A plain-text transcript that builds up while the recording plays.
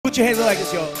put your hands up like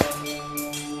this, y'all.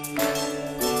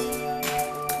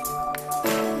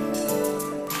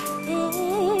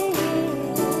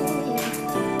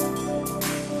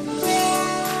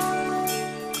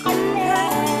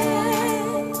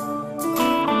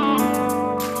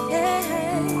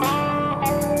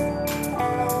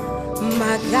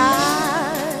 My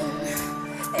God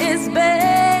is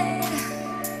big,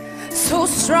 so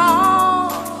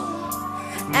strong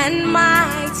and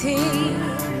mighty.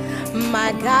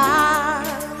 My God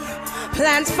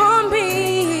plans for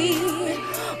me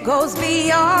goes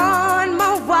beyond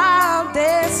my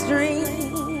wildest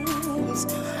dreams.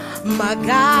 My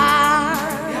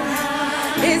God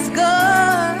is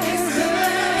good.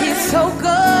 He's so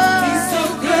good. He's so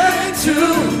good to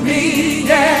me.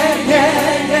 Yeah,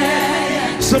 yeah,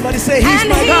 yeah. Somebody say, He's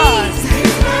my God.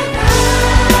 He's my God.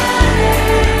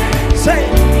 Say,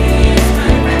 He's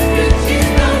my refuge. He's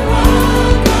the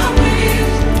rock on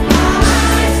which I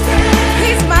stand.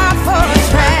 He's my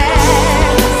fortress.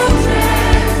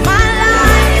 My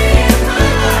life.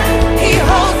 He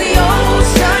holds the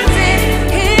oceans in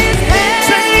His hand.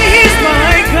 say, He's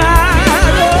my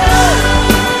God. Oh,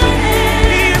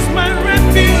 He is my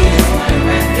refuge.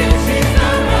 He's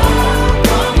the rock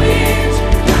on which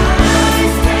I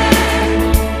stand.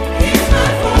 He's my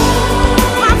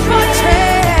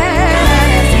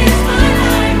fortress.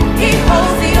 He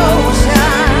holds the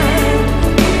ocean.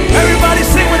 Everybody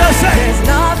sing with us. Say, There's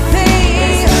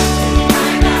nothing.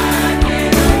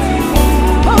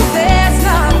 Oh, there's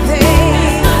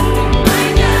nothing.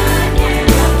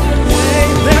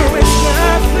 there is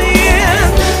nothing.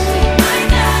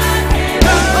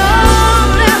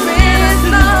 Oh, there is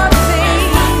nothing.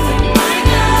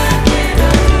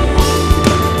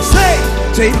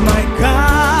 Say, my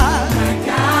God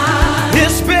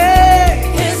is big,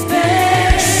 It's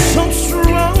big, so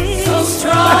strong, so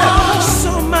strong.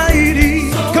 so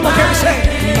mighty. Come on, can we say,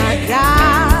 My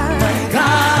God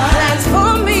plans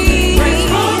for me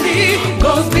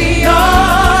goes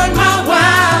beyond my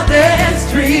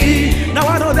wildest dream. now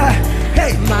I know that.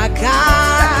 Hey, My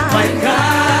God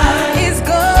is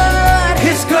good.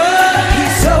 He's good.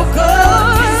 He's so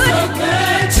good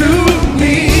To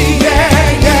me, yeah,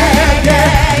 yeah,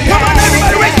 yeah. Come on,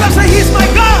 everybody, raise it up. Say, He's my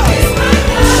God.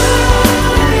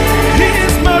 He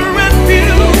is my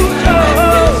refuge.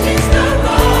 Oh, He's the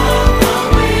rock on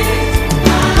which I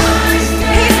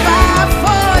stand. He's my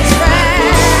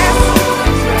fortress.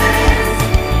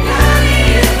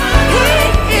 He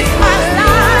is my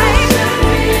life.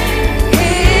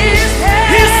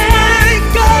 He's my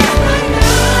God.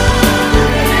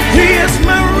 He is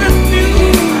my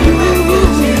refuge.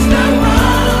 He's the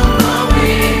rock on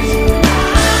which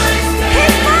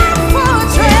He's my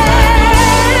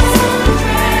fortress.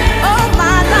 Oh,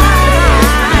 my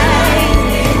life.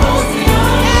 He holds the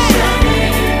ocean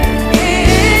in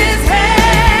His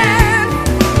hand.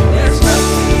 There's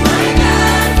nothing my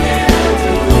God cannot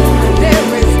do. There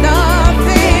is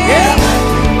nothing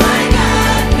my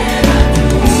God cannot do.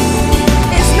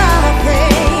 It's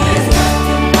nothing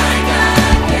my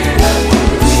God cannot do.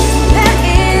 There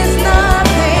is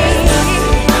nothing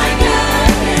my God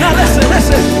cannot do. Now listen,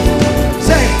 listen.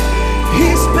 Say,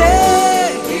 He's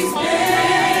big. He's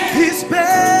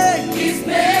big. He's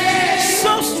big,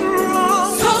 So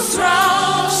strong. so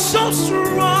strong. So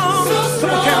strong.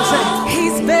 Come on, Karen, say,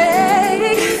 He's big,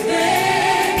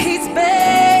 He's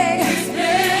big,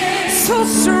 so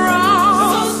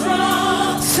strong,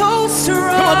 so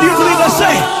strong. come on, do you believe that?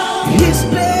 Say, He's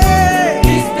big.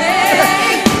 He's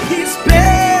big, He's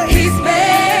big. He's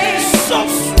big, So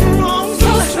strong.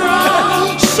 so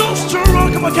strong. So strong.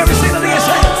 Come on, Karen, sing that again.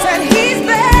 Say, Said He's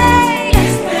big,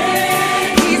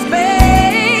 He's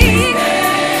big,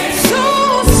 so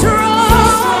strong,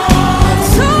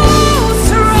 so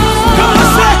strong. come on,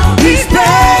 say, He's big.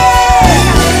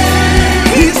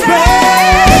 He's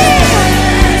big.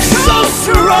 So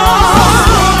strong.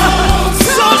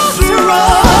 So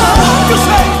strong. You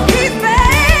say, He's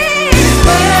big,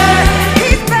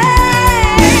 He's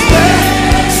big,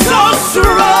 so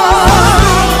strong.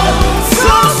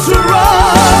 So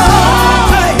strong.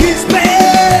 Say, He's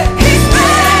big. He's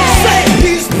big, Say,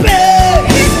 He's big.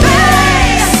 He's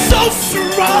big, So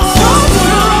strong.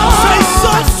 strong. Say,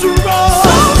 so strong.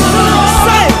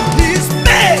 Say, He's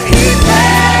big. He's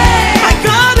big, My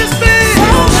God is big. so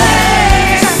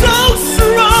big, So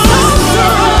strong.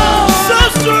 So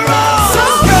strong. so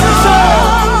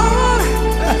strong.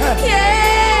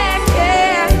 Yeah,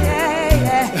 yeah,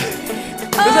 yeah.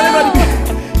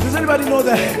 Does anybody know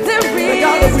that There the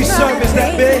God that we is serve is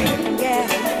that big? nothing. Yeah.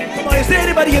 Come on, is there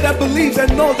anybody here that believes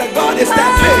and knows that God is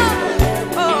that big?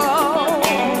 Oh,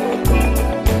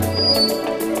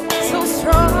 so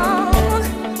strong.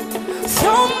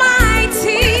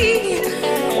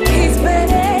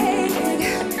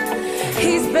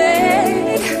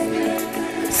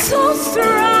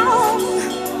 strong,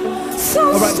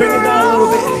 so All right, bring it down a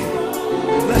little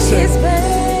bit. He's Listen,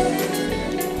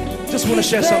 been just want to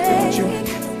share something with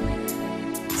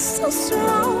you. so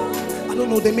strong, I don't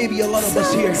know, there may be a lot of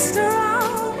us so here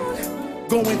strong.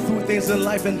 going through things in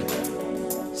life, and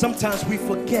sometimes we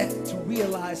forget to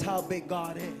realize how big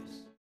God is.